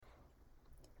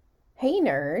Hey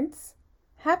nerds!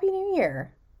 Happy New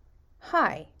Year!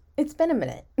 Hi, it's been a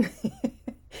minute.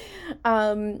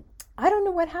 um, I don't know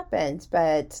what happened,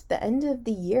 but the end of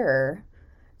the year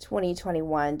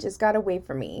 2021 just got away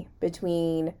from me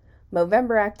between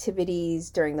November activities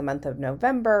during the month of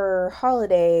November,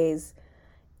 holidays.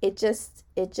 It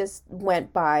just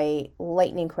went by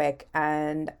lightning quick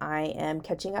and I am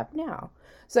catching up now.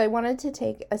 So I wanted to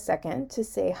take a second to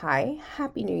say hi,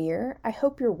 Happy New Year. I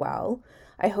hope you're well.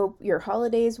 I hope your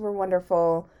holidays were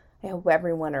wonderful. I hope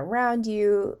everyone around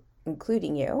you,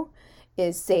 including you,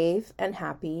 is safe and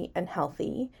happy and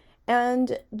healthy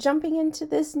and jumping into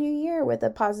this new year with a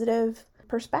positive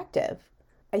perspective.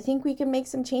 I think we can make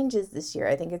some changes this year.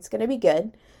 I think it's going to be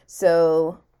good.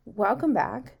 So, welcome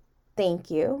back. Thank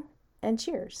you and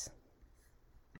cheers.